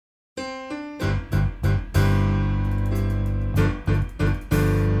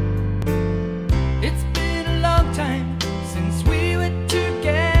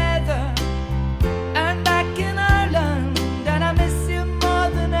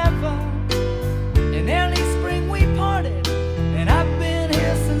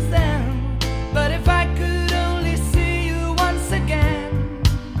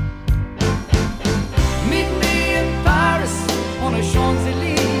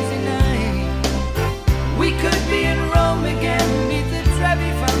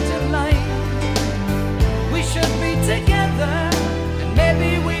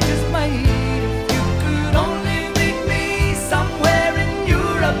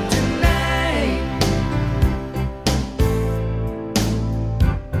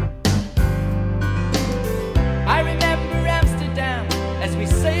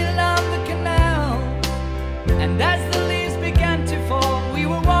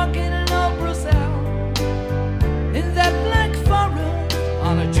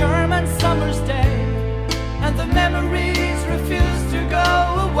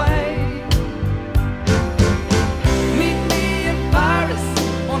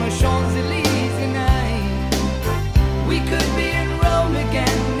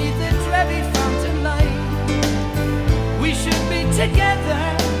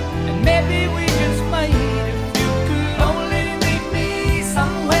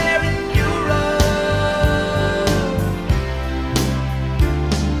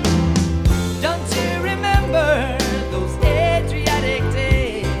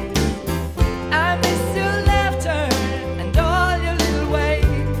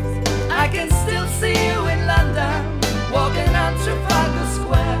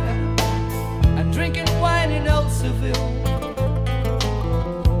Seville.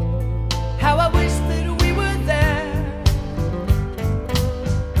 How I wish that we were there.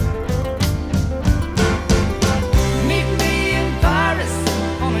 Meet me in Paris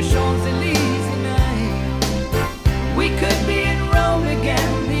on a Champs-Élysées night. We could be in Rome again,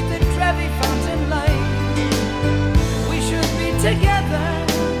 neath the Trevi fountain light. We should be together,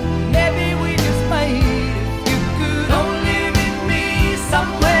 maybe we just might. If you could only meet me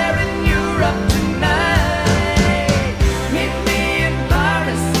somewhere in Europe tonight. Meet me in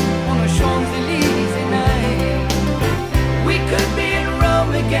Paris on a Champs-Élysées night. We could be in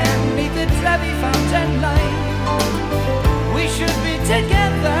Rome again, neath the Trevi fountain light. We should be together.